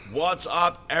What's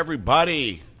up,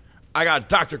 everybody? I got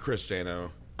Dr. Chris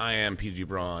Sano. I am PG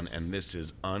Braun, and this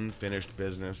is Unfinished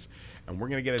Business. And we're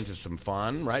going to get into some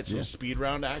fun, right? Some speed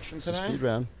round action today. Some speed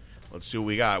round. Let's see what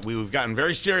we got. We've gotten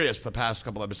very serious the past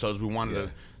couple episodes. We wanted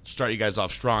to start you guys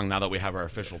off strong now that we have our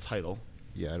official title.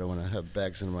 Yeah, I don't want to have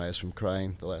bags in my eyes from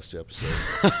crying the last two episodes.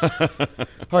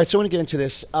 All right, so I want to get into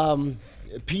this.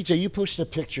 PJ, you posted a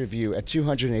picture of you at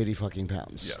 280 fucking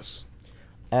pounds. Yes.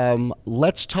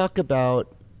 Let's talk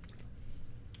about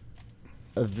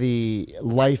the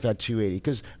life at 280,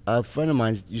 because a friend of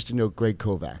mine used to know Greg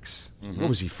Kovacs. What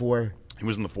was he, 4? He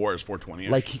was in the 420.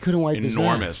 Like, he couldn't wipe his ass.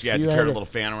 Enormous. Yeah, he carried a little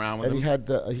fan around with him.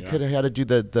 He could have had to do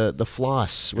the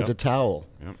floss with the towel.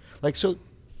 Yep. Like, so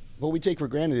what we take for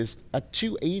granted is at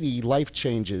 280, life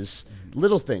changes,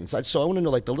 little things. So I want to know,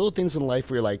 like, the little things in life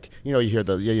where you're like, you hear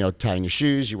tying your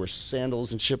shoes, you wear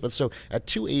sandals and shit. But so at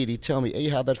 280, tell me, A,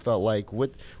 how that felt like.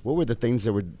 What were the things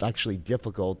that were actually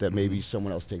difficult that maybe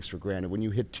someone else takes for granted when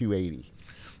you hit 280?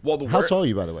 Well, how tall are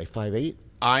you, by the way? 5'8"?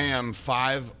 I am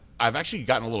 5. I've actually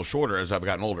gotten a little shorter as I've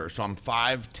gotten older. So I'm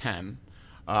 5'10".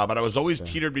 But I was always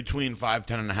teetered between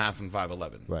 5'10 and a half and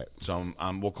 5'11". Right. So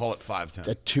we'll call it 5'10".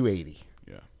 At 280.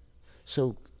 Yeah.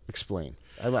 So explain.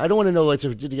 I don't want to know, like,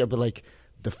 but like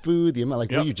the food, the amount, like,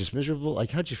 were you just miserable?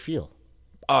 Like, how'd you feel?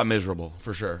 Miserable,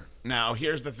 for sure. Now,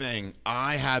 here's the thing.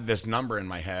 I had this number in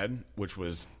my head, which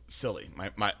was silly.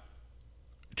 My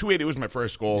 280 was my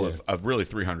first goal of really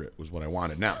 300 was what I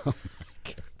wanted. Now,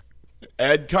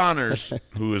 Ed Connors,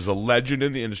 who is a legend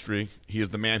in the industry, he is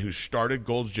the man who started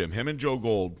Gold's Gym. Him and Joe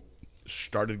Gold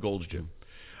started Gold's Gym.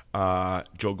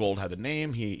 Joe Gold had the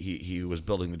name. He was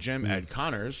building the gym. Ed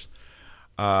Connors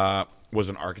was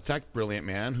an architect, brilliant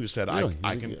man, who said, Really?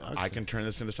 I can turn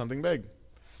this into something big.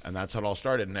 And that's how it all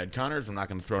started. And Ed Connors, I'm not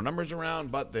going to throw numbers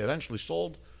around, but they eventually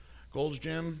sold Gold's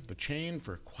Gym, the chain,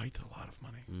 for quite a lot of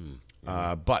money.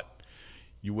 But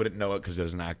you wouldn't know it because it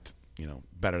doesn't act,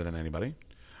 better than anybody.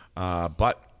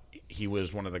 But he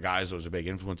was one of the guys that was a big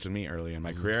influence in me early in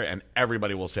my career, and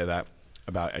everybody will say that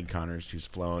about Ed Connors. He's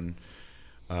flown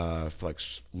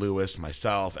Flex Lewis,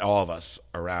 myself, all of us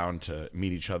around to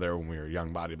meet each other when we were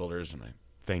young bodybuilders, and I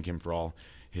thank him for all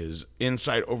his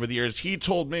insight over the years. He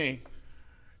told me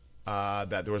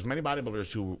that there was many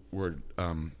bodybuilders who were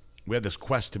we had this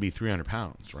quest to be 300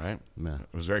 pounds, right? Yeah.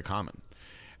 It was very common.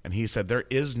 And he said, there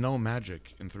is no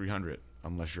magic in 300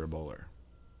 unless you're a bowler.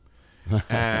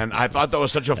 And I thought that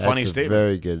was such a funny statement.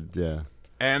 Very good, yeah.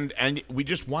 And we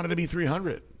just wanted to be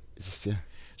 300.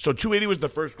 So 280 was the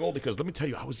first goal because let me tell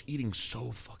you, I was eating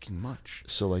so fucking much.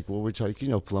 So, like, what we're talking,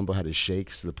 Palumbo had his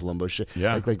shakes, the Palumbo shake.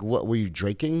 Yeah. Like what, were you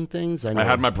drinking things? I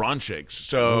had my bronze shakes.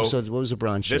 So what was a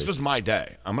bronze shake? This was my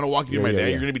day. I'm going to walk you through my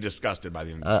day. You're going to be disgusted by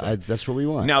the end of this day. That's what we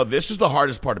want. Now, this is the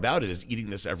hardest part about it is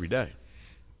eating this every day.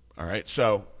 All right?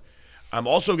 So I'm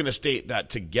also going to state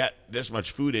that to get this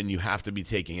much food in, you have to be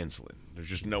taking insulin. There's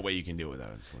just no way you can do it without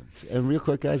insulin. And real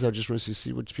quick, guys, I just want to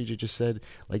see what PJ just said.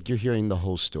 Like, you're hearing the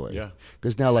whole story. Yeah.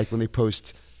 Because now, like, when they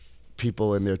post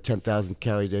people in their 10,000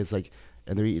 calorie days, like,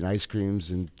 and they're eating ice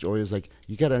creams and Oreos, like,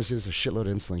 you got to understand there's a shitload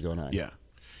of insulin going on. Yeah.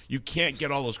 You can't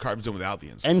get all those carbs in without the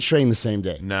insulin. And train the same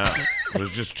day. No. It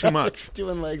was just too much.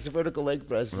 Doing legs, vertical leg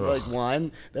press. Like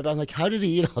Juan, I'm like, how did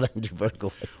he eat all that and do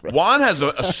vertical leg press? Juan has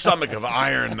a stomach of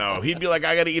iron, though. He'd be like,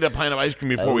 I got to eat a pint of ice cream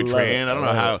before we train. I don't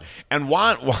know how. And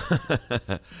Juan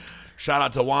shout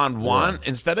out to Juan. Juan,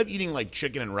 instead of eating like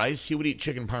chicken and rice, he would eat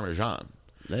chicken parmesan.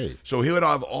 Hey. So he would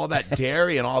have all that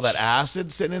dairy and all that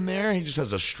acid sitting in there. He just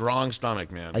has a strong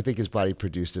stomach, man. I think his body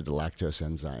produced a lactose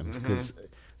enzyme because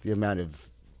the amount of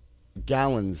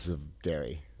gallons of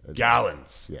dairy.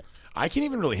 Gallons. Yeah. I can't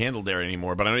even really handle dairy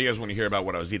anymore, but I know you guys want to hear about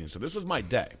what I was eating. So this was my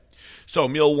day. So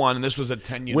meal one, and this was at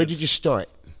 10 units. Where did you start?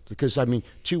 Because,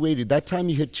 280, that time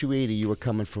you hit 280, you were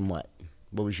coming from what?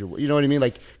 What was your, you know what I mean?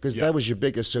 Like, because that was your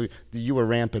biggest, so you were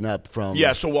ramping up from.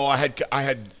 Yeah, so I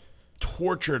had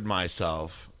tortured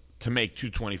myself to make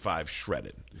 225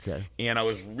 shredded. Okay. And I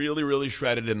was really, really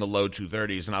shredded in the low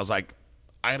 230s, and I was like,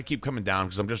 I got to keep coming down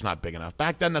because I'm just not big enough.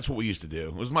 Back then, that's what we used to do.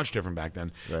 It was much different back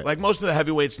then. Right. Like most of the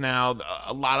heavyweights now,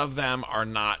 a lot of them are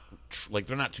not,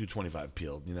 they're not 225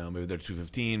 peeled. Maybe they're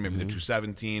 215, maybe they're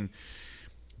 217.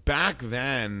 Back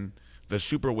then, the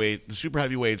super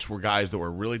heavyweights were guys that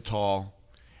were really tall,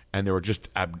 and they were just,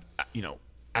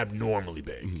 abnormally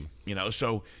big.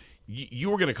 So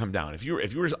you were going to come down. If you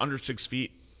were under 6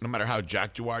 feet, no matter how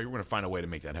jacked you are, you were going to find a way to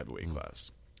make that heavyweight class.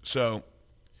 So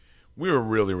we were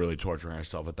really, really torturing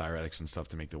ourselves with diuretics and stuff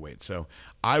to make the weight. So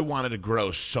I wanted to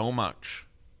grow so much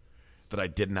that I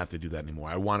didn't have to do that anymore.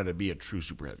 I wanted to be a true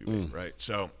super heavyweight, right?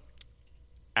 So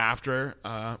after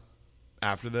the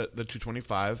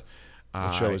 225,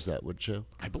 What show was that? What show?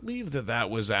 I believe that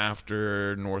was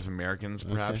after North Americans,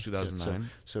 perhaps 2009.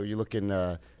 So you're looking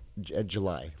at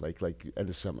July, like end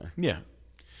of summer. Yeah.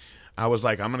 I was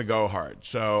like, I'm going to go hard.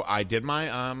 So I did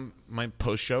my my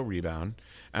post-show rebound,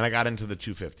 and I got into the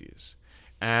 250s.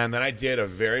 And then I did a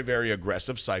very, very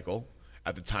aggressive cycle.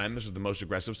 At the time, this was the most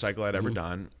aggressive cycle I'd ever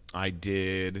done. I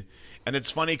did, and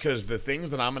it's funny because the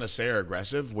things that I'm going to say are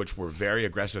aggressive, which were very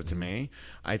aggressive to me,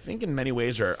 I think in many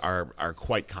ways are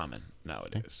quite common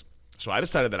nowadays. So I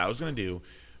decided that I was going to do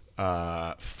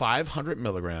 500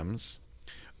 milligrams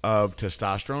of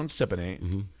testosterone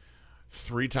cypionate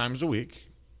 3 times a week,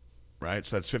 right?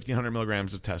 So that's 1,500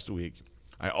 milligrams of test a week.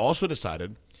 I also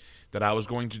decided that I was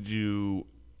going to do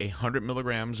 100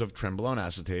 milligrams of trenbolone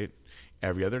acetate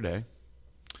every other day.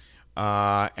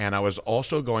 And I was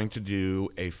also going to do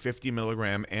a 50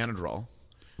 milligram Anadrol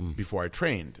before I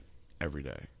trained every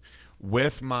day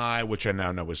with my, which I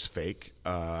now know is fake,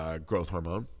 growth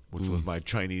hormone, which was my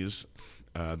Chinese,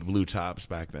 the blue tops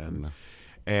back then.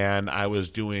 And I was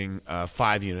doing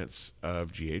 5 units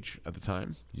of GH at the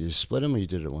time. You just split them or you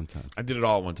did it at one time? I did it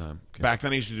all at one time. Okay. Back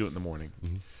then I used to do it in the morning.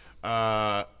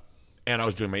 And I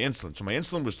was doing my insulin. So my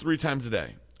insulin was 3 times a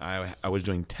day. I was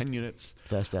doing 10 units.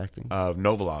 Fast acting? Of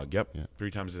Novolog, yep. 3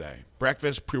 times a day.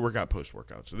 Breakfast, pre-workout,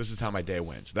 post-workout. So this is how my day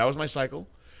went. So that was my cycle.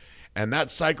 And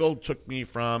that cycle took me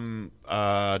from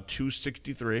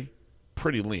 263,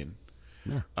 pretty lean,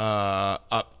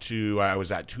 up to, I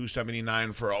was at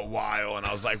 279 for a while. And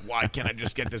I was like, why can't I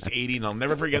just get this 80? And I'll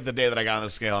never forget the day that I got on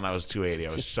the scale and I was 280.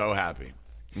 I was so happy.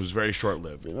 It was very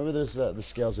short-lived. Remember there's the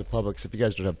scales at Publix? If you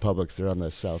guys don't have Publix, they're on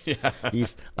the south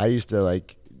east. I used to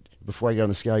before I got on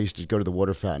the scale, I used to go to the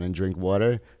water fountain and drink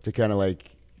water to kind of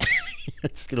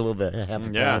just get a little bit, half a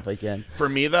pound if I can. For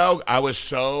me, though, I was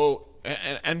so,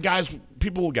 and guys,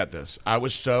 people will get this. I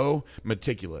was so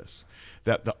meticulous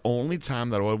that the only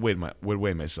time that I would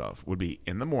weigh myself would be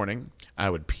in the morning. I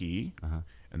would pee,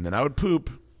 and then I would poop,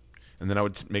 and then I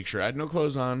would make sure I had no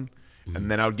clothes on,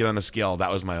 and then I would get on the scale. That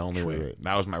was my only weight.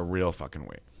 That was my real fucking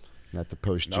weight. Not the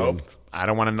post-gym. Nope. I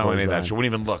don't want to know any of that. I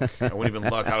wouldn't even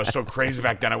look. I was so crazy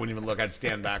back then, I wouldn't even look. I'd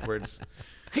stand backwards.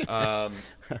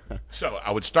 So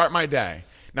I would start my day.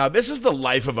 Now, this is the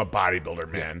life of a bodybuilder,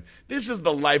 man. This is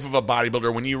the life of a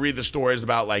bodybuilder when you read the stories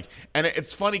about, and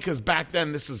it's funny because back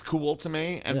then this is cool to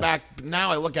me. And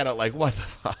now I look at it like, what the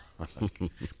fuck?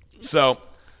 So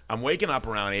I'm waking up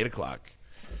around 8 o'clock,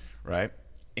 right?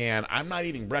 And I'm not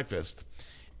eating breakfast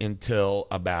until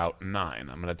about 9.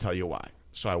 I'm going to tell you why.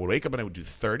 So I would wake up and I would do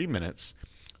 30 minutes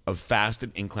of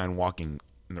fasted incline walking.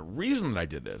 And the reason that I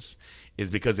did this is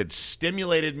because it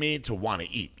stimulated me to want to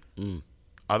eat.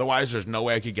 Otherwise, there's no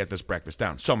way I could get this breakfast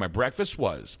down. So my breakfast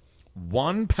was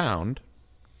 1 pound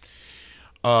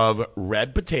of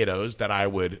red potatoes that I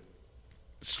would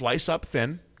slice up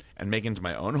thin and make into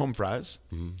my own home fries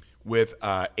with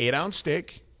 8-ounce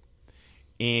steak.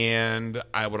 And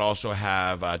I would also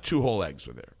have 2 whole eggs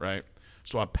with it, right?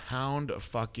 So a pound of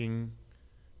fucking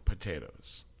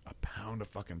potatoes. A pound of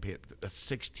fucking potatoes. That's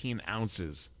 16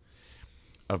 ounces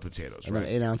of potatoes, and right?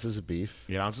 And then 8 ounces of beef.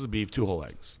 8 ounces of beef, 2 whole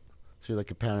eggs. So you're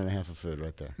like a pound and a half of food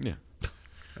right there. Yeah.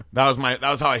 That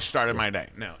was how I started my day.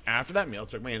 Now, after that meal,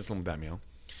 took my insulin with that meal.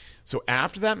 So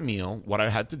after that meal, what I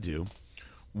had to do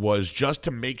was just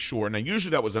to make sure. Now,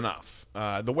 usually that was enough.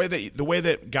 The way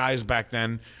that guys back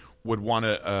then would want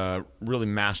to really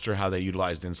master how they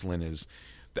utilized insulin is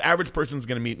the average person is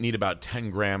going to need about 10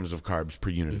 grams of carbs per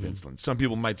unit of insulin. Some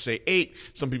people might say 8,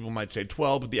 some people might say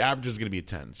 12, but the average is going to be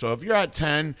 10. So if you're at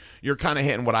 10, you're kind of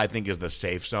hitting what I think is the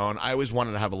safe zone. I always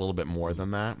wanted to have a little bit more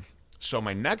than that. So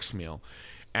my next meal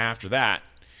after that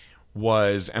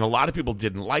was, and a lot of people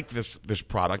didn't like this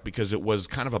product because it was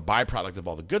kind of a byproduct of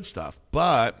all the good stuff,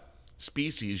 but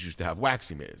Species used to have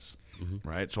waxy maize,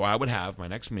 right? So I would have, my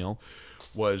next meal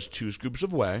was 2 scoops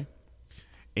of whey,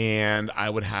 and I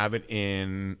would have it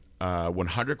in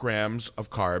 100 grams of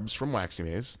carbs from waxy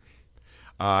maize,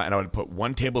 and I would put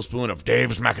 1 tablespoon of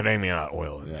Dave's macadamia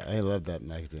oil in there. I love that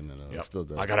macadamia oil. Yep. It still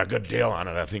does. I got a good deal on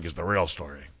it, I think is the real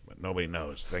story, but nobody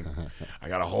knows. I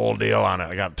got a whole deal on it.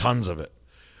 I got tons of it.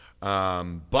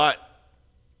 But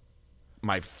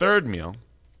my third meal,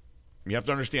 you have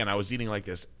to understand, I was eating like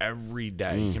this every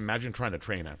day. You can imagine trying to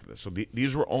train after this. So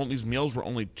these meals were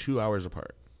only 2 hours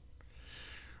apart,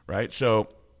 right? So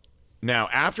now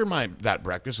after that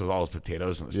breakfast with all those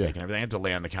potatoes and the steak and everything, I had to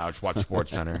lay on the couch, watch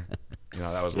Sports Center.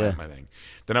 That was my thing.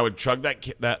 Then I would chug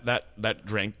that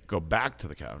drink, go back to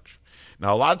the couch.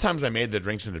 Now, a lot of times I made the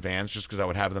drinks in advance just because I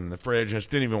would have them in the fridge. I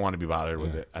just didn't even want to be bothered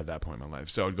with it at that point in my life.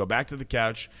 So I would go back to the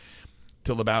couch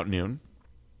till about noon.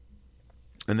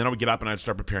 And then I would get up and I'd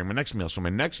start preparing my next meal. So my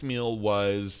next meal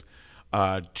was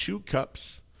 2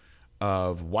 cups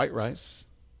of white rice,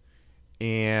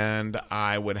 and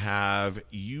I would have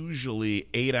usually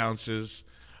 8 ounces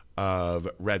of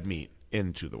red meat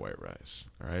into the white rice.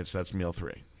 All right, so that's meal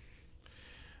 3.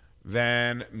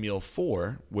 Then meal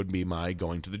 4 would be my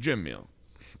going to the gym meal.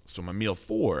 So my meal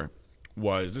 4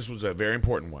 this was a very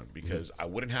important one because I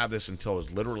wouldn't have this until I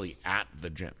was literally at the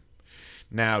gym.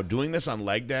 Now, doing this on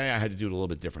leg day, I had to do it a little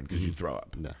bit different because you throw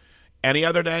up. No. Any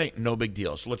other day, no big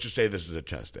deal. So let's just say this is a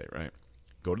chest day, right?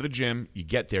 Go to the gym, you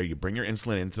get there, you bring your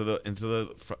insulin into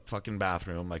the fucking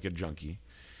bathroom like a junkie,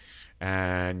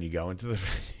 and you go into the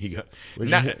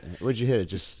Where'd you hit it?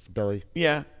 Just belly?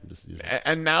 Yeah.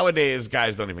 And nowadays,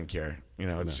 guys don't even care.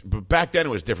 But back then it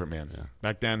was different, man. Yeah.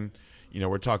 Back then,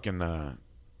 we're talking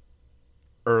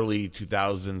early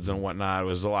 2000s and whatnot. It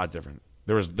was a lot different.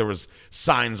 There was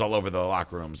signs all over the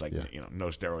locker rooms like no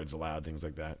steroids allowed, things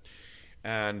like that.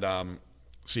 And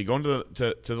so you go into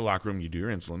the locker room, you do your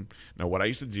insulin. Now, what I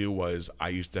used to do was I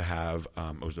used to have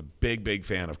I was a big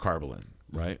fan of Carbolin,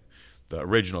 right? The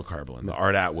original Carbolin, the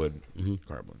Art Atwood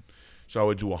Carbolin. So I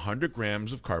would do 100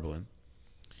 grams of Carbolin,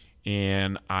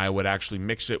 and I would actually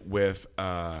mix it with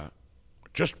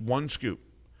just 1 scoop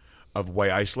of whey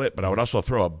isolate, but I would also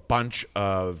throw a bunch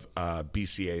of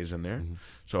BCAAs in there.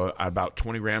 So about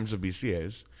 20 grams of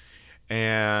BCAAs.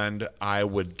 And I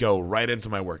would go right into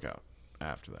my workout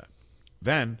after that.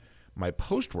 Then my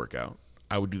post-workout,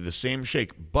 I would do the same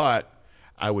shake, but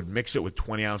I would mix it with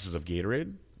 20 ounces of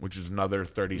Gatorade, which is another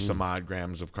 30-some-odd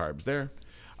grams of carbs there.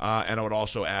 And I would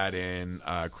also add in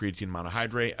creatine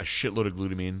monohydrate, a shitload of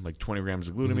glutamine, like 20 grams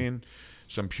of glutamine,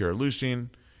 some pure leucine.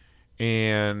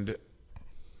 And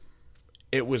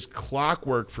it was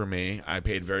clockwork for me. I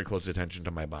paid very close attention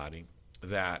to my body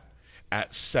that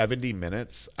at 70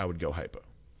 minutes, I would go hypo.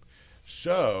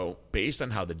 So based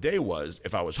on how the day was,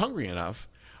 if I was hungry enough,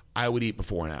 I would eat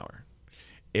before an hour.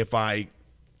 If I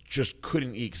just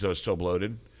couldn't eat because I was so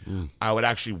bloated, I would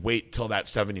actually wait till that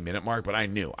 70-minute mark, but I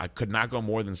knew I could not go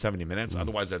more than 70 minutes.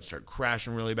 Otherwise, I'd start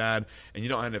crashing really bad, and you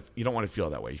don't want to feel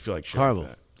that way. You feel like shit. Horrible.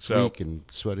 Like that. So, weak and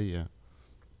sweaty, yeah.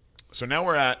 So now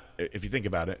we're at, if you think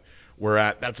about it,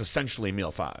 that's essentially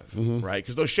meal 5, right?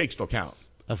 Because those shakes still count.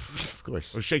 Of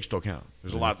course. Those shakes still count.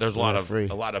 There's a lot of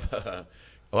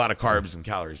carbs and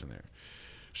calories in there.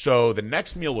 So the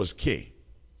next meal was key.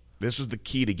 This was the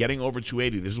key to getting over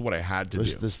 280. This is what I had to do.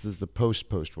 This is the post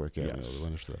workout meal. Yes. The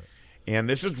one after that. And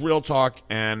this is real talk,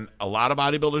 and a lot of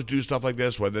bodybuilders do stuff like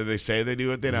this, whether they say they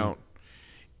do it, they don't.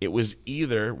 It was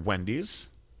either Wendy's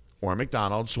or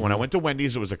McDonald's. So when I went to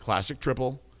Wendy's, it was a classic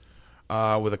triple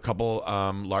with a couple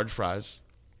large fries.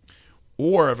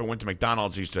 Or if I went to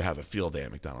McDonald's, I used to have a field day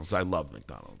at McDonald's. I loved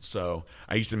McDonald's. So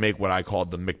I used to make what I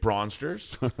called the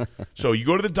McBronsters. So you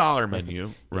go to the dollar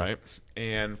menu, right?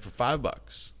 And for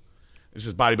 $5, this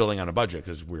is bodybuilding on a budget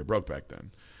because we were broke back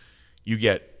then. You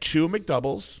get 2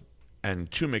 McDoubles and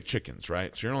 2 McChickens,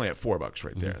 right? So you're only at $4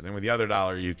 right there. Then with the other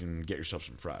 $1, you can get yourself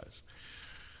some fries.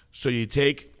 So you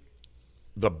take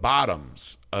the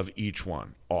bottoms of each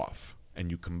one off and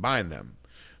you combine them.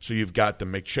 So you've got the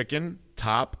McChicken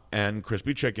top and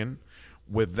crispy chicken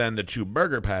with then the 2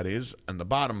 burger patties and the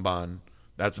bottom bun.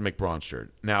 That's a McBronster.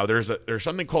 Now there's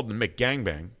something called the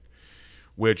McGangbang,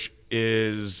 which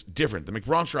is different. The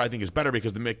McBronster I think is better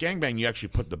because the McGangbang you actually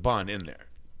put the bun in there.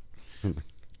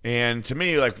 And to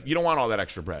me, like, you don't want all that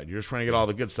extra bread. You're just trying to get all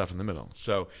the good stuff in the middle.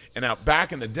 So, and now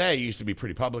back in the day, you used to be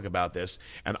pretty public about this.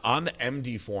 And on the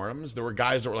MD forums, there were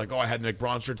guys that were like, oh, I had the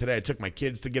McBronster today. I took my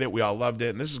kids to get it. We all loved it.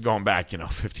 And this is going back,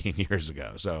 15 years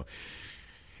ago. So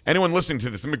anyone listening to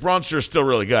this, the McBronster is still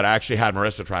really good. I actually had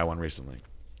Marissa try one recently.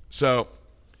 So,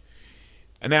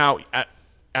 and now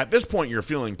at this point, you're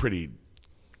feeling pretty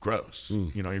gross.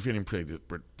 You're feeling pretty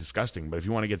disgusting. But if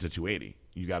you want to get to 280,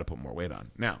 you got to put more weight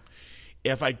on. Now,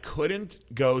 if I couldn't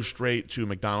go straight to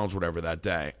McDonald's, whatever, that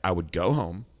day, I would go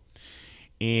home,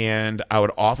 and I would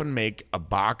often make a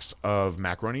box of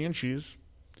macaroni and cheese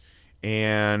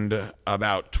and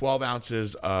about 12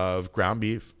 ounces of ground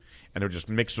beef, and I would just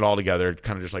mix it all together,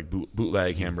 kind of just like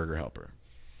bootleg hamburger helper.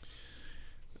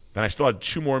 Then I still had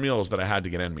 2 more meals that I had to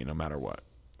get in me no matter what.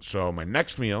 So my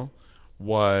next meal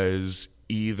was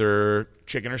either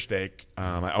chicken or steak.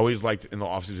 I always liked in the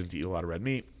off-season to eat a lot of red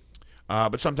meat.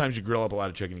 But sometimes you grill up a lot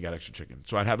of chicken, you got extra chicken.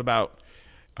 So I'd have about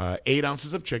 8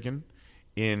 ounces of chicken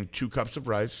in 2 cups of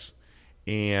rice,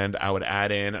 and I would add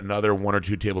in another 1 or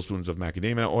 2 tablespoons of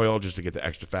macadamia oil just to get the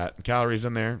extra fat and calories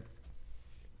in there.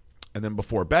 And then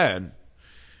before bed,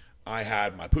 I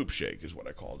had my poop shake is what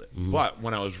I called it. But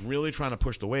when I was really trying to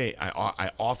push the weight,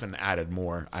 I often added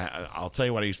more. I'll tell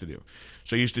you what I used to do.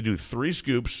 So I used to do 3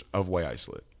 scoops of whey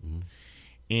isolate.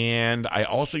 And I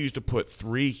also used to put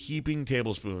 3 heaping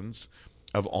tablespoons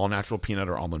of all-natural peanut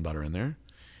or almond butter in there.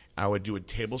 I would do a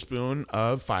tablespoon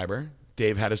of fiber.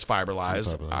 Dave had his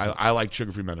Fiberlize. I like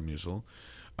sugar-free Metamucil.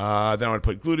 Then I would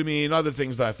put glutamine, other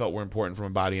things that I felt were important for my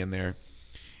body in there.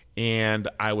 And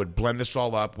I would blend this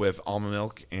all up with almond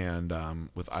milk and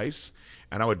with ice.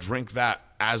 And I would drink that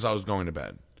as I was going to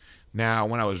bed. Now,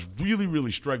 when I was really,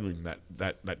 really struggling, that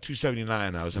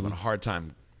 279, I was having a hard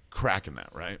time cracking that,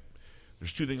 right?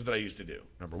 There's 2 things that I used to do.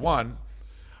 Number 1,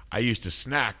 I used to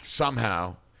snack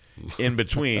somehow in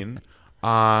between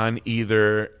on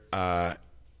either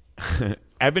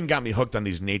Evan got me hooked on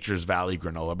these Nature's Valley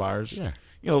granola bars. Yeah.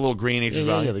 You know, the little green Nature's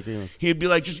Valley. Yeah, the green ones. He'd be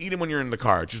like, just eat them when you're in the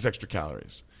car. It's just extra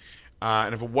calories.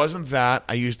 And if it wasn't that,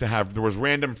 I used to have, there was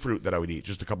random fruit that I would eat.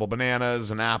 Just a couple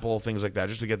bananas, an apple, things like that,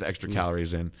 just to get the extra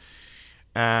calories in.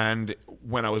 And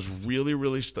when I was really,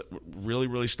 really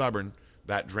stubborn,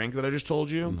 that drink that I just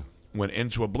told you went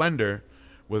into a blender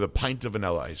with a pint of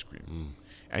vanilla ice cream.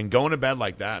 And going to bed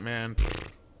like that, man,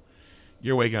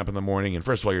 you're waking up in the morning, and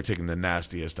first of all, you're taking the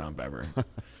nastiest dump ever.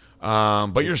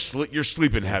 But you're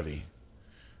sleeping heavy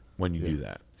when you do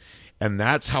that. And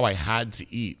that's how I had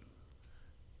to eat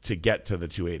to get to the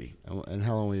 280. And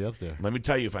how long were you up there? Let me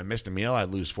tell you, if I missed a meal, I'd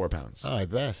lose 4 pounds. Oh, I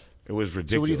bet. It was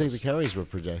ridiculous. So what do you think the calories were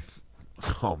per day?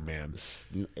 Oh, man.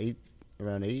 8,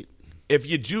 around 8? If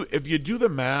you do the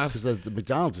math, because the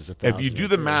McDonald's is 1,000. if you do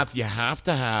the math, you have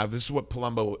to have. This is what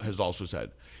Palumbo has also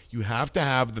said. You have to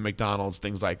have the McDonald's,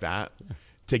 things like that,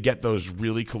 to get those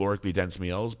really calorically dense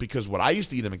meals. Because what I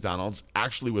used to eat at McDonald's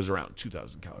actually was around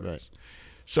 2,000 calories. Right.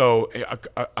 So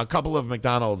a couple of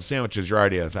McDonald's sandwiches, you're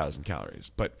already at 1,000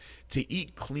 calories. But to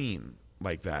eat clean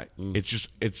like that,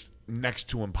 it's next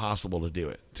to impossible to do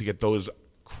it, to get those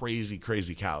crazy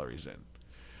calories in.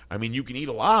 I mean, you can eat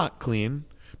a lot clean,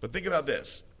 but think about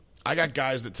this. I got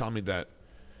guys that tell me that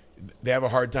they have a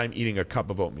hard time eating a cup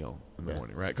of oatmeal in the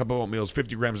morning, right? A cup of oatmeal is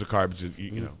 50 grams of carbs.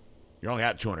 You know, you're only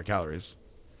at 200 calories.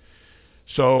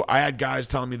 So I had guys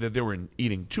telling me that they were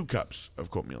eating 2 cups of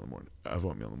oatmeal in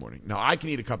the morning. Now, I can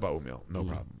eat a cup of oatmeal, no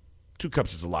problem. 2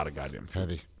 cups is a lot of goddamn food.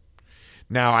 Heavy.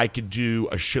 Now, I could do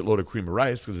a shitload of cream of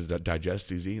rice because it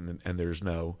digests easy and there's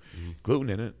no gluten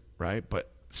in it, right?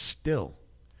 But still,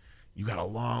 you got a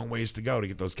long ways to go to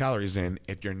get those calories in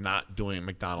if you're not doing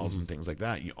McDonald's and things like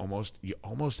that. You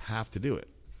almost have to do it.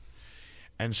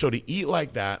 And so to eat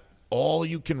like that, all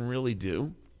you can really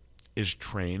do is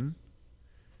train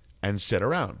and sit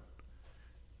around.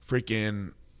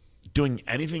 Freaking doing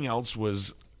anything else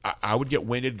was, I would get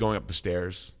winded going up the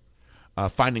stairs.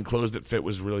 Finding clothes that fit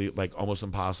was really like almost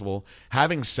impossible.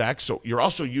 Having sex, so you're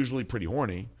also usually pretty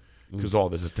horny because all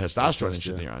this is testosterone and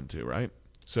shit that you're on too, right?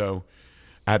 So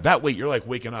at that weight, you're like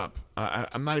waking up.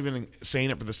 I'm not even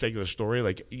saying it for the sake of the story.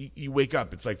 Like you wake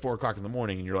up, it's like 4 o'clock in the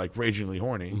morning and you're like ragingly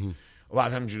horny. A lot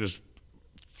of times you just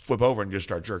flip over and just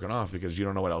start jerking off because you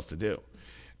don't know what else to do.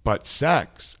 But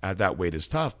sex at that weight is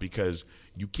tough because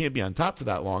you can't be on top for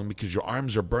that long because your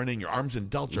arms are burning. Your arms and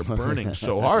delts are burning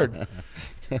so hard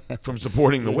from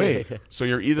supporting the weight. So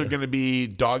you're either going to be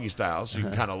doggy style, so you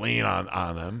can kind of lean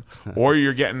on them, or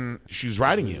she's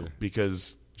riding you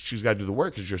because she's got to do the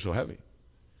work because you're so heavy.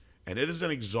 And it is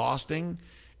an exhausting,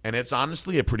 and it's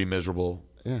honestly a pretty miserable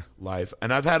life.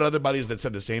 And I've had other buddies that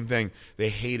said the same thing. They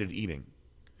hated eating.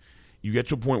 You get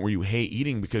to a point where you hate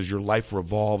eating because your life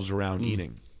revolves around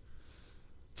eating.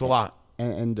 It's a lot.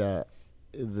 And the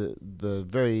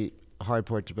very hard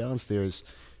part to balance there is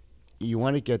you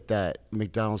want to get that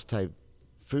McDonald's type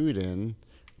food in,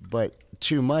 but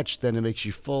too much, then it makes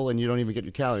you full and you don't even get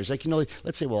your calories. Like,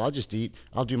 let's say, well, I'll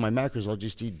do my macros, I'll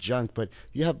just eat junk, but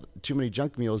you have too many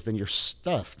junk meals, then you're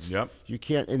stuffed. Yep. You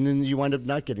can't, and then you wind up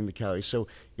not getting the calories. So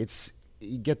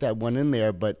you get that one in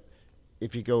there, but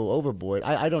if you go overboard,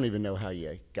 I don't even know how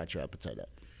you got your appetite up.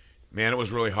 Man, it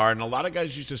was really hard. And a lot of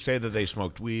guys used to say that they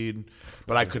smoked weed,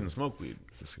 but I couldn't smoke weed.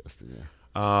 It's disgusting, yeah.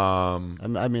 I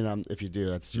mean, if you do,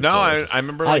 that's your no. choice. I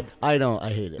remember like I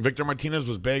hate it. Victor Martinez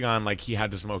was big on like he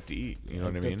had to smoke to eat. You know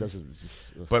what I mean?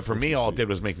 But for me, all it did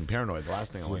was make me paranoid. The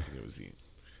last thing I wanted to do was eat.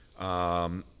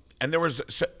 And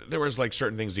there was like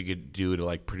certain things you could do to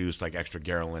like produce like extra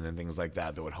Garolin and things like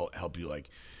that would help you like.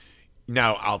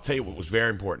 Now I'll tell you what was very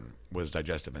important was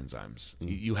digestive enzymes.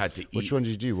 You had to eat. Which one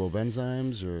did you do?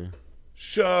 Wobenzymes or?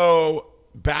 So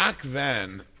back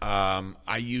then,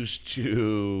 I used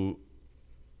to.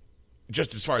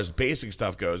 Just as far as basic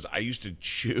stuff goes, I used to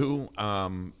chew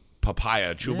chewable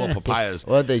papayas.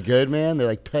 Well, are they good, man? They're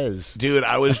like Pez. Dude,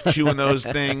 I was chewing those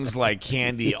things like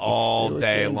candy all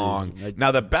day long.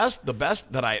 Now, the best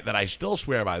that I still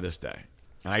swear by this day,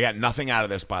 and I got nothing out of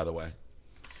this, by the way,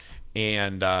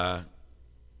 and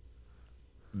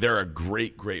they're a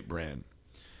great brand,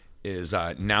 is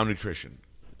Now Nutrition.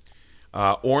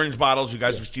 Orange bottles, you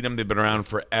guys have seen them. They've been around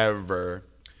forever.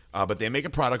 But they make a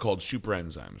product called Super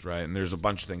Enzymes, right? And there's a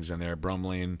bunch of things in there.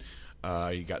 Bromelain,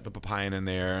 you got the papain in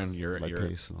there, and your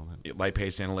Lipase and all that.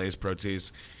 Lipase, amylase,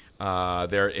 protease.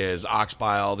 There is ox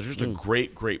bile. There's just a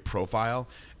great profile.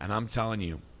 And I'm telling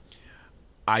you,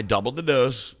 I doubled the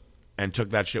dose and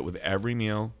took that shit with every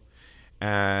meal.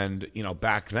 And,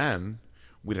 back then,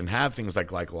 we didn't have things like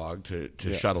Glycolog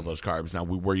to shuttle those carbs. Now,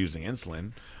 we were using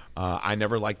insulin. I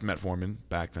never liked metformin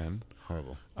back then.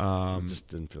 Horrible. It just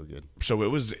didn't feel good. So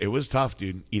it was tough,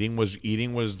 dude. Eating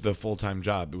was the full-time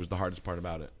job. It was the hardest part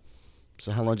about it.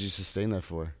 So how long did you sustain that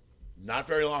for? Not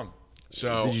very long.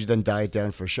 So did you then diet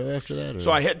down for a show after that? Or?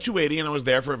 So I hit 280 and I was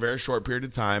there for a very short period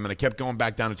of time, and I kept going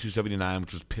back down to 279,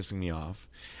 which was pissing me off.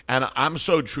 And I'm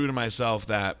so true to myself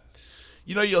that,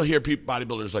 you'll hear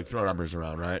bodybuilders like throw numbers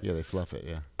around, right? Yeah, they fluff it.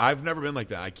 Yeah. I've never been like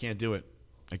that. I can't do it.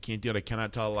 I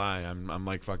cannot tell a lie. I'm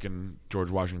like fucking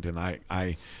George Washington.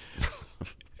 I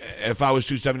if I was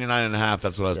 279 and a half,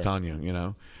 that's what I was telling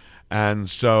you, And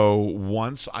so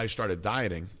once I started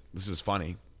dieting, this is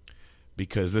funny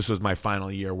because this was my final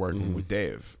year working with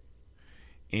Dave.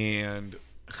 And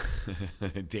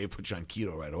Dave put you on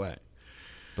keto right away.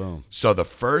 Boom. So the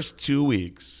first 2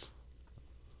 weeks,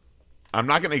 I'm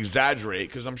not going to exaggerate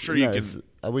because I'm sure you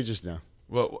can. We just know.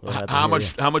 Well, how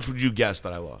much would you guess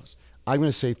that I lost? I'm going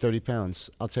to say 30 pounds.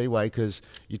 I'll tell you why, because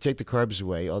you take the carbs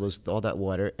away, all that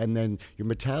water, and then your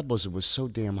metabolism was so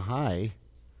damn high,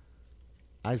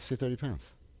 I'd say 30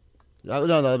 pounds. No,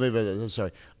 I'm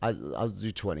sorry. I'll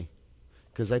do 20,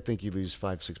 because I think you lose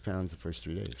 5-6 pounds the first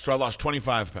 3 days. So I lost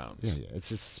 25 pounds. Yeah. It's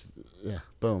just,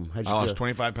 boom. How'd you I feel? lost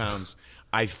 25 pounds.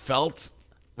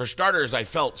 For starters, I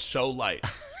felt so light.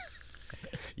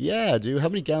 Yeah, dude. How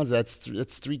many gallons? That's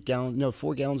 3 gallons. No,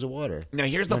 4 gallons of water. Now,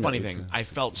 here's the funny thing. I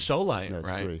felt so light,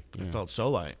 right? 3. Yeah. I felt so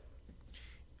light.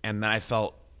 And then I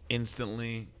felt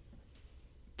instantly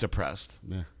depressed.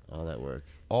 Yeah, all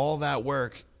that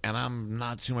work. And I'm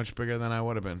not too much bigger than I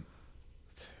would have been.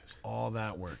 All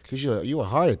that work. Because you were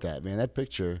hard at that, man. That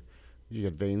picture, you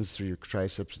got veins through your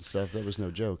triceps and stuff. That was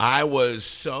no joke. I was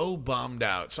so bummed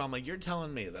out. So I'm like, you're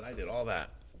telling me that I did all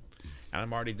that, and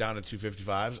I'm already down to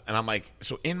 255s. And I'm like,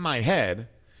 so in my head,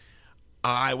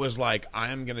 I was like, I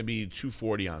am going to be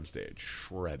 240 on stage,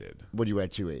 shredded. What are you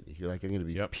at 280? You're like, I'm going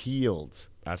to be peeled.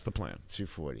 That's the plan.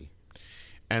 240.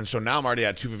 And so now I'm already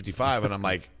at 255, and I'm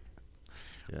like,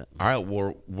 all right,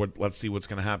 well, let's see what's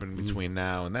going to happen between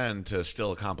now and then to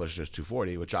still accomplish this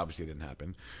 240, which obviously didn't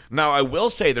happen. Now, I will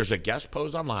say there's a guest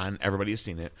pose online. Everybody has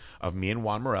seen it, of me and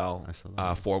Juan Morel,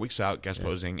 4 weeks out, guest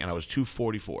posing, and I was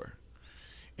 244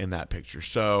 in that picture.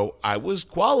 So I was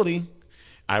quality.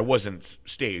 I wasn't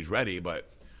stage ready,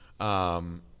 but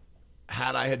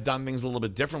had I had done things a little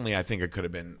bit differently, I think it could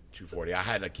have been 240. I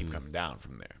had to keep coming down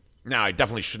from there. Now, I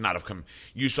definitely should not have come.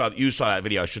 You saw that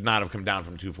video. I should not have come down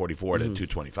from 244 to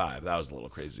 225. That was a little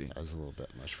crazy. That was a little bit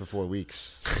much for 4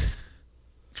 weeks.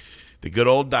 The good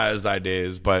old Diazide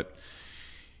days, but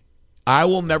I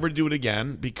will never do it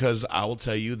again because I will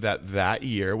tell you that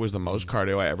year was the most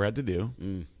cardio I ever had to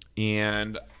do,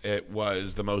 and it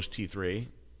was the most T3.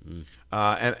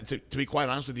 And to be quite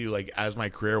honest with you, like as my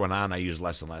career went on, I used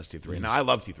less and less T3. Now I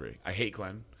love T3. I hate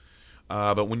Clen,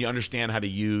 but when you understand how to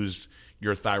use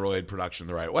your thyroid production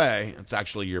the right way, it's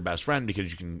actually your best friend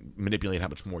because you can manipulate how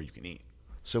much more you can eat.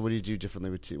 So what do you do differently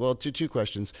with T? Well, two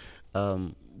questions.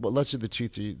 Well, let's do the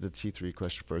T3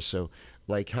 question first. So,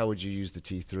 like, how would you use the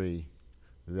T3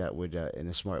 that would in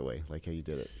a smart way, like how you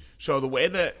did it? So the way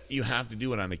that you have to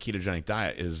do it on a ketogenic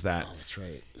diet is that that's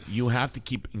right. You have to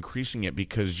keep increasing it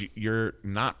because you're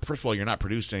not. First of all, you're not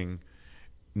producing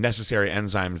necessary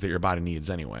enzymes that your body needs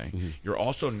anyway. You're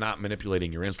also not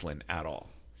manipulating your insulin at all.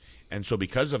 And so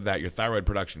because of that, your thyroid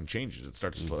production changes. It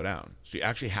starts to slow down. So you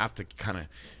actually have to kind of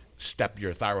step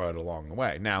your thyroid along the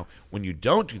way. Now, when you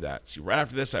don't do that, see, right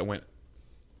after this, I went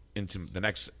into the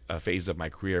next phase of my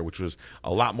career, which was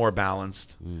a lot more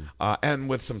balanced and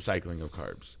with some cycling of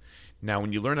carbs. Now,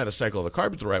 when you learn how to cycle the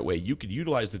carbs the right way, you could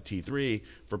utilize the T3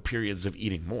 for periods of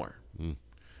eating more,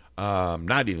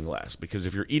 not eating less. Because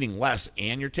if you're eating less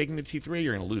and you're taking the T3,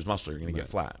 you're going to lose muscle. You're going to get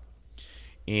flat.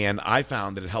 And I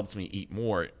found that it helped me eat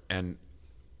more. And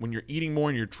when you're eating more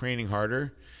and you're training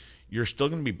harder, you're still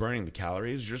going to be burning the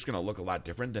calories. You're just going to look a lot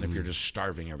different than if you're just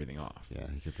starving everything off. Yeah,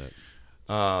 you get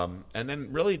that. And then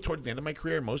really towards the end of my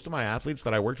career, most of my athletes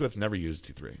that I worked with never used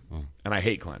T3. And I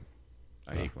hate Clen.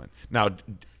 I hate Clen. Now,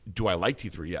 do I like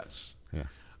T3? Yes.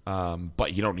 Yeah.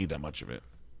 But you don't need that much of it.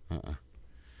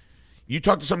 You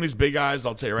talk to some of these big guys,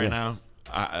 I'll tell you right now,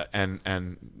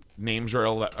 and names are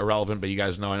irrelevant, but you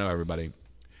guys know I know everybody.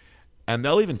 And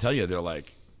they'll even tell you, they're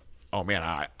like, oh,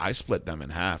 man, I split them in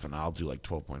half, and I'll do like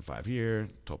 12.5 here,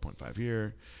 12.5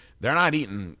 here. They're not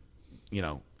eating,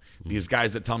 these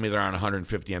guys that tell me they're on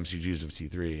 150 mcgs of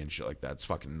T3 and shit like that. It's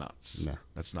fucking nuts. No.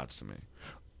 That's nuts to me.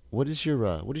 What is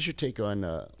your take on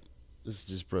this is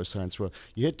just bro science? Well,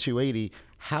 you hit 280.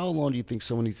 How long do you think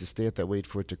someone needs to stay at that weight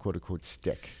for it to quote unquote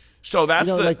stick? So that's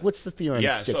what's the theory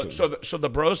on sticking? So the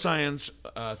bro science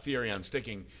theory on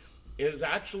sticking is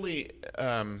actually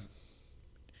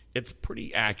it's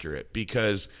pretty accurate,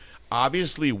 because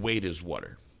obviously weight is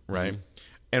water, right? Mm-hmm.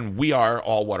 And we are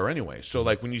all water anyway. So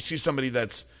like when you see somebody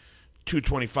that's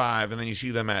 225 and then you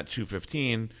see them at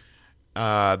 215,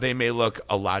 they may look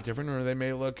a lot different, or they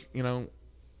may look,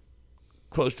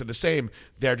 close to the same.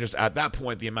 They're just, at that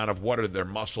point, the amount of water their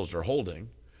muscles are holding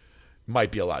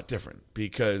might be a lot different,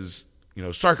 because,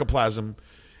 sarcoplasm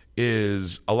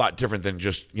is a lot different than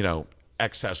just,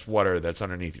 excess water that's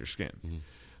underneath your skin. Mm-hmm.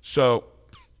 So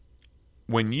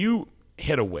when you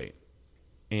hit a weight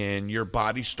and your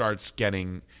body starts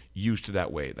getting used to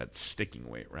that weight, that sticking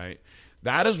weight, right?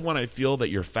 That is when I feel that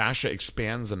your fascia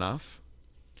expands enough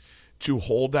to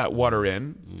hold that water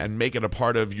in and make it a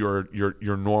part of your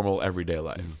normal everyday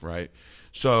life, right?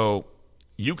 So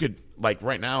you could, like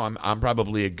right now, I'm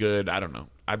probably a good, I don't know,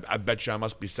 I bet you I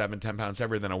must be 7-10 pounds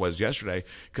heavier than I was yesterday,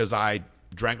 because I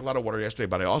drank a lot of water yesterday,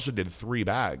 but I also did 3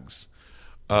 bags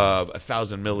of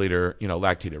 1,000 milliliter,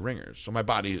 lactated ringers. So my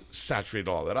body saturated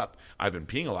all that up. I've been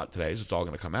peeing a lot today, so it's all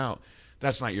going to come out.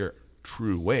 That's not your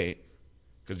true weight,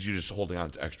 because you're just holding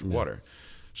on to extra water.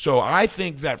 So I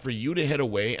think that for you to hit a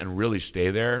weight and really stay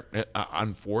there,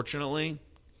 unfortunately,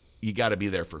 you got to be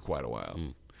there for quite a while.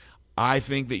 I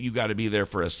think that you got to be there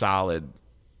for a solid,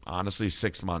 honestly,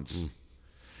 6 months.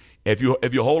 If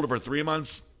you hold it for 3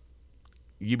 months,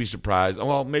 you'd be surprised.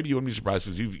 Well, maybe you wouldn't be surprised,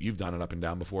 because you've done it up and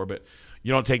down before, but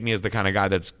you don't take me as the kind of guy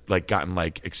that's like gotten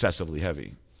like excessively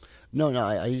heavy. No,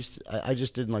 I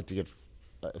just didn't like to get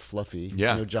fluffy.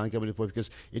 Yeah. John got me to the point, because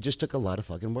it just took a lot of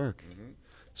fucking work. Mm-hmm.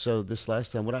 So this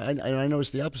last time, I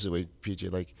noticed the opposite way,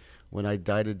 PJ. Like when I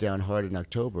dieted down hard in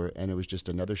October, and it was just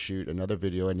another shoot, another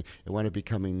video, and it wound up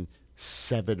becoming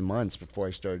 7 months before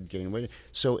I started gaining weight.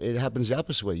 So it happens the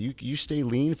opposite way. You stay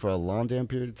lean for a long damn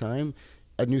period of time,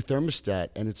 a new thermostat,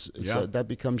 and it's that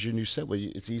becomes your new set. Where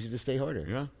it's easy to stay harder.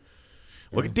 Yeah.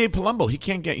 Look at Dave Palumbo. He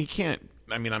can't.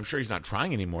 I mean, I'm sure he's not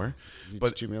trying anymore.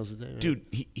 But 2 meals a day, right? Dude,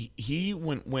 he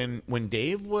when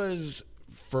Dave was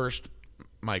first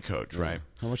my coach, right?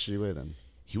 How much did he weigh then?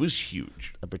 He was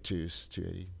huge. Upper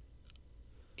 280.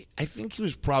 I think he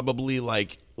was probably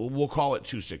like, we'll call it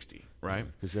 260, right?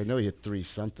 Because I know he hit 3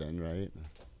 something, right?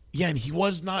 Yeah, and he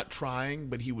was not trying,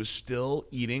 but he was still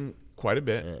eating quite a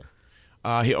bit.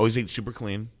 Yeah. He always ate super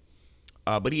clean,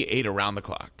 but he ate around the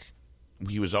clock.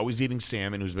 He was always eating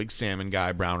salmon. He was a big salmon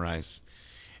guy, brown rice.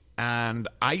 And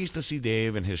I used to see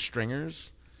Dave in his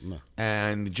stringers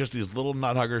and just these little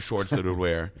nut hugger shorts that he would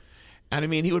wear. And I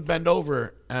mean, he would bend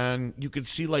over and you could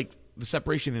see like the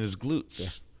separation in his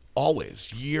glutes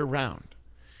always, year round.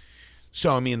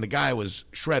 So, I mean, the guy was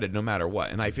shredded no matter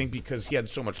what. And I think because he had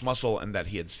so much muscle and that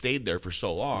he had stayed there for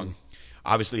so long,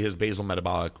 obviously his basal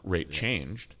metabolic rate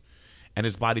changed and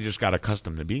his body just got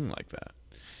accustomed to being like that.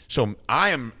 So I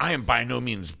am by no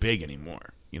means big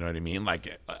anymore. You know what I mean?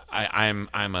 Like I'm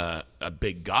a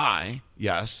big guy,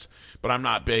 yes, but I'm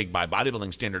not big by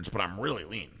bodybuilding standards, but I'm really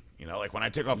lean. Like when I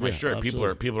take off my shirt, people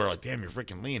are like, "Damn, you're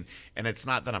freaking lean." And it's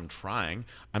not that I'm trying.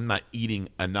 I'm not eating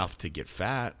enough to get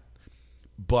fat,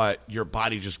 but your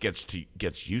body just gets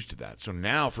used to that. So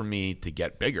now for me to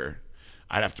get bigger,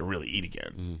 I'd have to really eat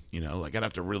again. Like I'd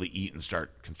have to really eat and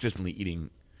start consistently eating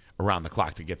around the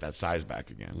clock to get that size back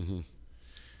again.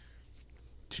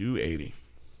 280.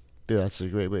 Yeah, that's a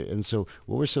great way. And so,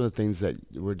 what were some of the things that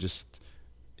were just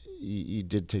you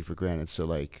did take for granted? So,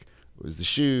 like, was the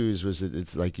shoes? Was it?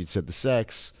 It's like you said, the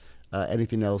sex.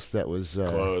 Anything else that was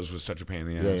clothes was such a pain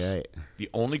in the ass. Yeah. The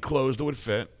only clothes that would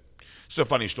fit. It's a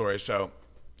funny story. So,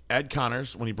 Ed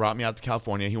Connors, when he brought me out to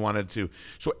California, he wanted to.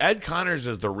 So, Ed Connors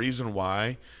is the reason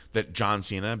why that John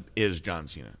Cena is John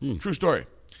Cena. True story.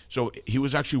 So, he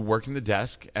was actually working the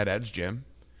desk at Ed's gym,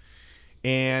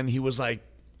 and he was like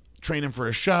training for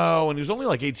a show, and he was only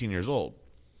like 18 years old,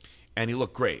 and he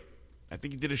looked great. I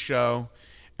think he did a show,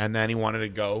 and then he wanted to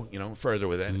go, further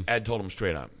with it. And Ed told him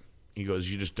straight up, he goes,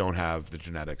 "You just don't have the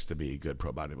genetics to be a good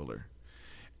pro bodybuilder."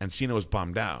 And Cena was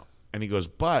bummed out, and he goes,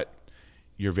 "But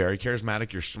you're very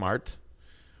charismatic, you're smart.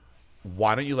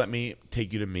 Why don't you let me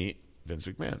take you to meet Vince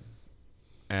McMahon?"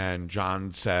 And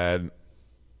John said,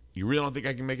 "You really don't think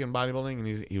I can make it in bodybuilding?"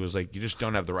 And he was like, "You just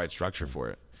don't have the right structure for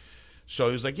it." So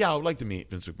he was like, "Yeah, I would like to meet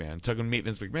Vince McMahon." Took him to meet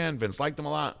Vince McMahon. Vince liked him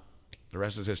a lot. The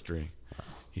rest is history.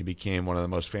 He became one of the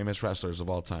most famous wrestlers of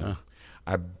all time.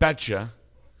 I betcha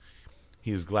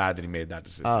he's glad that he made that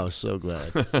decision. Oh, so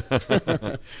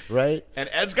glad. Right? And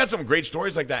Ed's got some great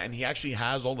stories like that, and he actually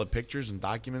has all the pictures and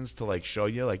documents to like show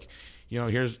you, like, you know,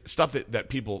 here's stuff that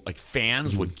people, like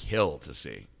fans would kill to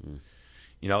see.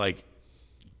 You know, like,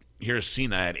 here's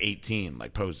Cena at 18,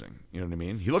 like posing. You know what I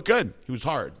mean? He looked good. He was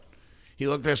hard. He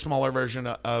looked a smaller version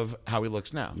of how he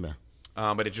looks now. Yeah.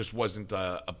 But it just wasn't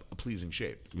a pleasing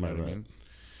shape. You know what I Right. mean?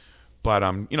 But,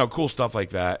 you know, cool stuff like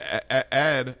that.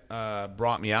 Ed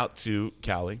brought me out to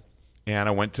Cali, and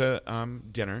I went to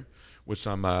dinner with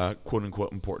some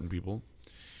quote-unquote important people.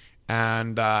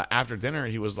 And after dinner,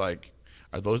 he was like,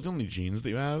 are those the only jeans that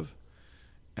you have?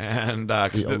 And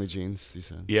The only jeans, you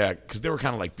said? yeah, because they were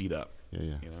kind of like beat up. Yeah,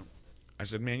 yeah. You know, I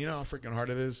said, man, you know how freaking hard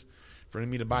it is for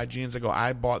me to buy jeans? I go,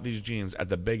 I bought these jeans at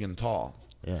the Big and Tall.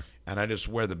 Yeah. And I just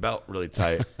wear the belt really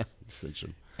tight. Cinch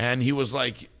 'em. And he was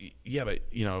like, yeah, but,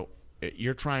 you know,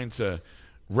 you're trying to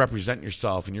represent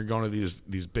yourself and you're going to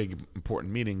these big,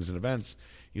 important meetings and events.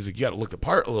 He's like, you got to look the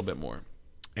part a little bit more.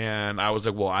 And I was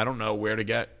like, well, I don't know where to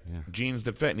get jeans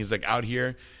that fit. And he's like, out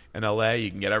here in L.A.,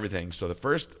 you can get everything. So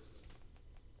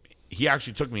he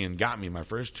actually took me and got me my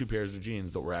first 2 pairs of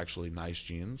jeans that were actually nice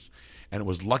jeans. And it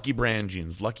was Lucky Brand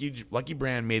jeans. Lucky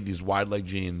Brand made these wide leg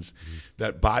jeans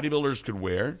that bodybuilders could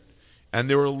wear. And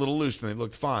they were a little loose and they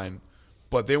looked fine.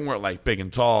 But they weren't like big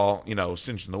and tall, you know,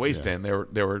 cinching the waist in. They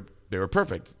were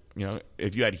perfect. You know,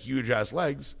 if you had huge ass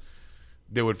legs,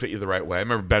 they would fit you the right way. I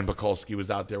remember Ben Pakulski was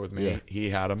out there with me. Yeah. He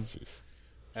had them. Jeez.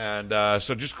 And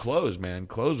so just clothes, man.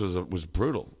 Clothes was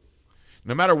brutal.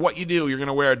 No matter what you do, you're going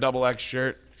to wear a double X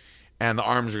shirt, and the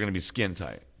arms are going to be skin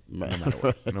tight. No matter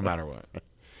what. No matter what.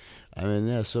 I mean,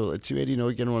 yeah. So at 280, you know,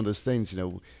 again, one of those things. You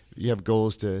know, you have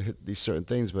goals to hit these certain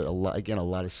things, but a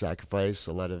lot of sacrifice,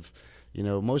 a lot of, you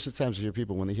know, most of the times you hear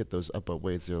people when they hit those up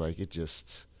weights, they're like, it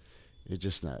just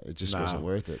wasn't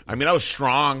worth it. I mean, I was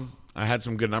strong. I had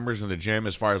some good numbers in the gym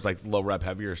as far as like low rep,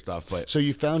 heavier stuff. But So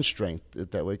you found strength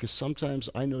that way, because sometimes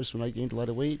I noticed when I gained a lot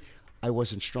of weight, I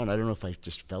wasn't strong. I don't know if I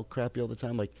just felt crappy all the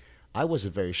time. Like, I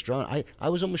wasn't very strong. I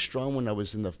was almost strong when I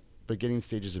was in the beginning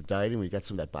stages of dieting, when you got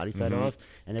some of that body fat off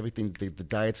and everything, the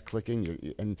diet's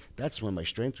clicking, and that's when my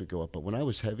strength would go up. But when I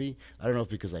was heavy, I don't know if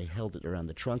because I held it around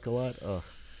the trunk a lot.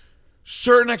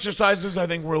 certain exercises I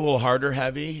think were a little harder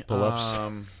heavy. Pull-ups.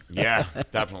 Yeah,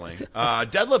 definitely.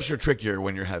 Deadlifts are trickier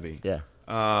when you're heavy. Yeah.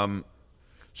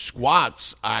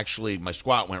 Squats, actually, my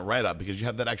squat went right up because you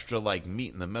have that extra like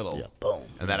meat in the middle. Yeah, boom.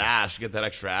 And that ass, you get that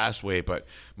extra ass weight. But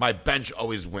my bench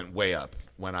always went way up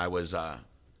when I was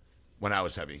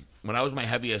heavy. When I was my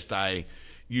heaviest, I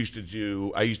used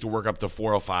to work up to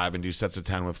 405 and do sets of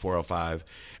 10 with 405.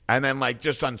 And then like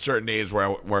just on certain days where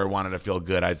I wanted to feel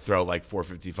good, I'd throw like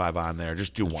 455 on there.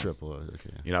 Just do one. Triple.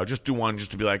 Okay. You know, just do one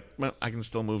just to be like, well, I can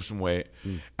still move some weight.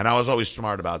 And I was always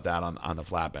smart about that on the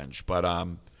flat bench. But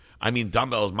I mean,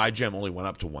 dumbbells, my gym only went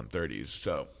up to 130s.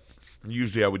 So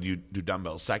usually I would do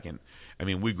dumbbells second. I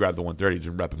mean, we grab the 130s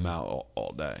and rep them out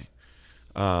all day.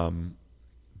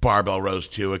 Barbell rows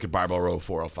too. I could barbell row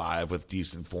 405 with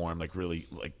decent form, like really,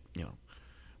 like, you know,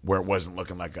 where it wasn't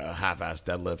looking like a half-ass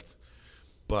deadlift.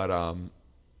 But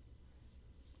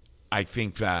I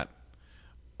think that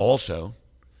also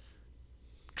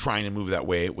trying to move that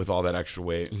weight with all that extra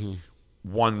weight,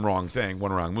 one wrong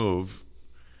move,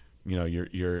 you know,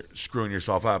 you're screwing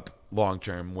yourself up long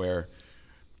term. Where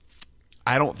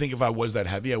I don't think if I was that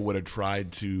heavy, I would have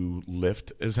tried to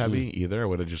lift as heavy either. I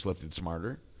would have just lifted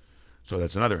smarter. So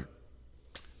that's another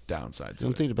downside to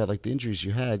Don't it. think about like the injuries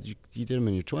you had. You did them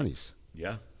in your 20s,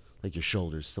 Yeah. like your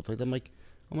shoulders, stuff like that. I'm like,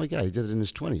 oh my God, he did it in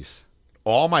his 20s.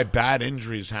 All my bad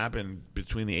injuries happened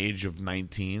between the age of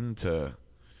 19 to,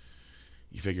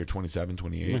 you figure, 27,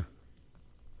 28. Yeah.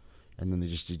 And then they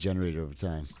just degenerated over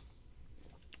time.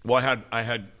 Well, I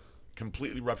had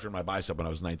completely ruptured my bicep when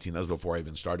I was 19. That was before I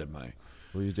even started What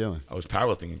were you doing? I was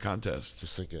powerlifting in contests.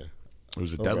 Just like a. It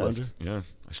was a All-rounder? deadlift. Yeah.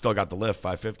 I still got the lift,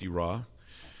 550 raw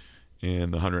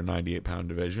in the 198-pound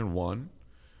division, won.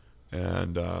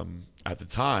 And at the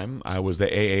time, I was the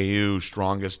AAU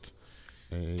strongest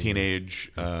teenage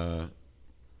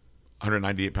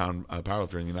 198-pound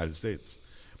powerlifter in the United States.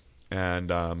 And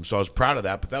so I was proud of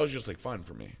that, but that was just like fun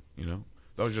for me, you know?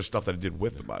 That was just stuff that I did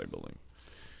with the bodybuilding.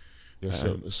 Yeah,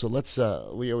 so let's. I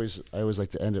always like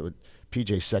to end it with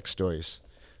PJ sex stories.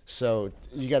 So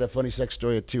you got a funny sex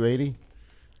story at 280?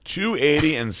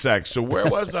 280 and sex. So where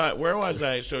was I?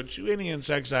 So 280 and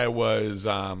sex, I was.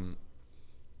 I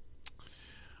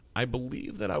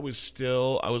believe that I was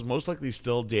most likely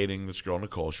still dating this girl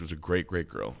Nicole. She was a great, great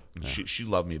girl. And she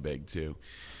loved me big too,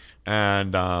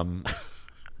 and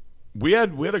we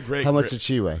had a great. How much did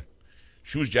she weigh?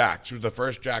 She was jacked. She was the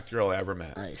first jacked girl I ever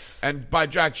met. Nice. And by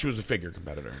jacked, she was a figure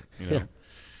competitor. You know. Yeah.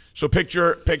 So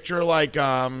picture like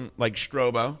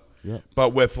Strobo. Yeah. But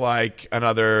with like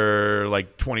another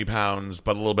like 20 pounds,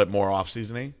 but a little bit more off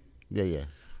seasoning. Yeah.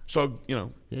 So you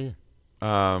know. Yeah.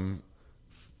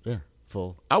 Yeah.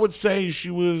 Full. I would say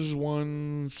she was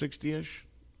 160-ish.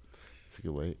 That's a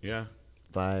good weight. Yeah.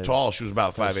 Tall. She was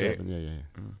about 5'8".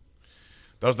 Yeah.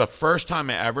 That was the first time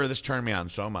this turned me on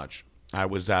so much. I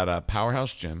was at a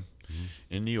Powerhouse Gym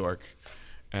in New York,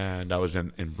 and I was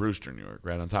in Brewster, New York,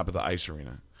 right on top of the ice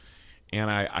arena. And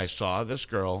I saw this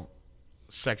girl,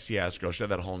 sexy-ass girl. She had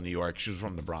that whole New York. She was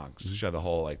from the Bronx. She had the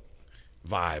whole, like,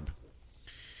 vibe.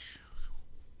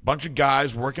 Bunch of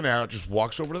guys working out, just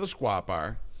walks over to the squat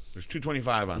bar. There's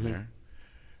 225 on there.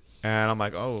 And I'm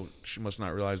like, oh, she must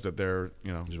not realize that they're,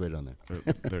 you know. Just right on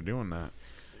there. They're doing that.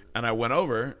 And I went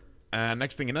over, and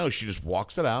next thing you know, she just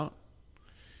walks it out.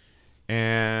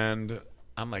 And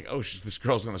I'm like, oh, this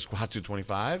girl's going to squat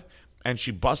 225. And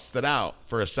she busts it out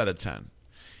for a set of 10.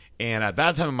 And at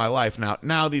that time in my life,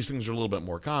 now these things are a little bit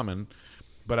more common.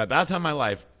 But at that time in my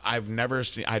life, I'd never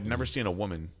seen a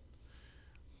woman.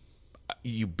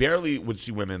 You barely would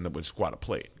see women that would squat a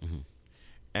plate.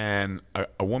 And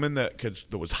a woman that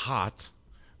was hot,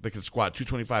 that could squat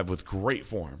 225 with great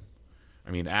form.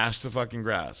 I mean, ass to fucking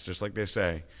grass, just like they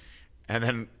say. And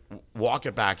then walk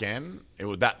it back in.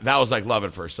 That was like love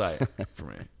at first sight for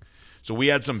me. So we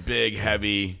had some big,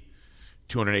 heavy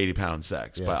 280-pound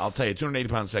sex. Yes. But I'll tell you,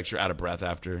 280-pound sex, you're out of breath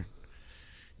after.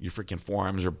 Your freaking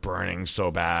forearms are burning so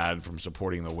bad from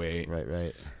supporting the weight.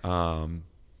 Right.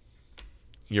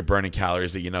 You're burning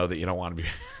calories that you know that you don't want to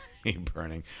be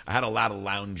burning. I had a lot of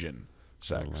lounging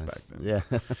sex back then. Yeah.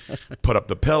 Put up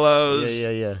the pillows.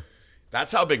 Yeah.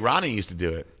 That's how Big Ronnie used to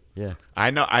do it. Yeah.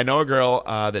 I know a girl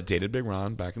that dated Big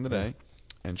Ron back in the day,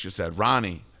 and she said,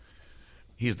 Ronnie,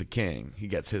 he's the king. He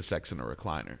gets his sex in a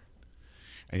recliner.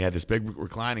 And he had this big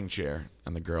reclining chair,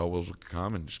 and the girl would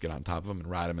come and just get on top of him and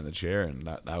ride him in the chair, and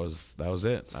that was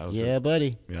it. That was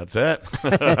buddy. That's it.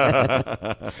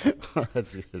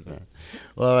 That's good, man.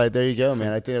 Well, all right, there you go,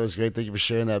 man. I think that was great. Thank you for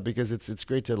sharing that, because it's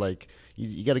great to, like,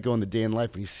 you got to go in the day in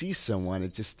life when you see someone.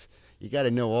 It just, you got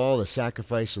to know all the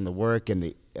sacrifice and the work and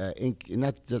the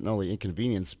not only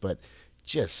inconvenience, but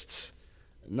just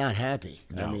not happy.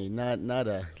 No. I mean, not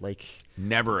a like.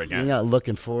 Never again. You're not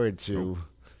looking forward to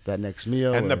that next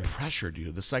meal. And the pressure,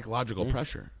 dude, the psychological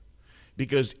pressure.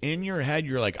 Because in your head,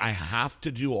 you're like, I have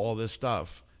to do all this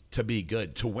stuff to be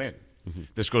good, to win.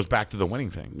 This goes back to the winning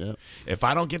thing. Yep. If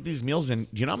I don't get these meals in,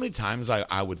 do you know how many times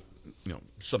I would,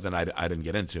 something I didn't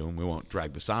get into, and we won't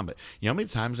drag this on, but you know how many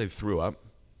times I threw up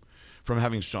from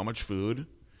having so much food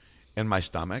in my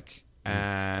stomach,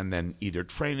 and then either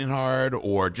training hard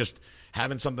or just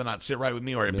having something not sit right with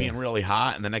me, or it being really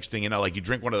hot, and the next thing you know, like you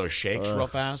drink one of those shakes real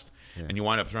fast, and you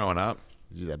wind up throwing up.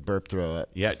 You do that burp throw up.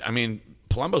 Yeah, I mean,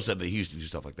 Palumbo said that he used to do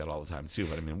stuff like that all the time too.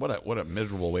 But I mean, what a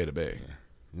miserable way to be.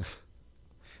 Yeah.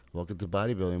 Welcome to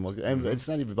bodybuilding. And it's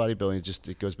not even bodybuilding.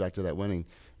 It goes back to that winning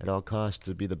at all costs,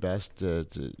 to be the best, to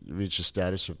reach a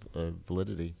status of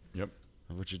validity. Yep.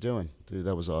 Of what you're doing, dude.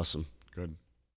 That was awesome. Good.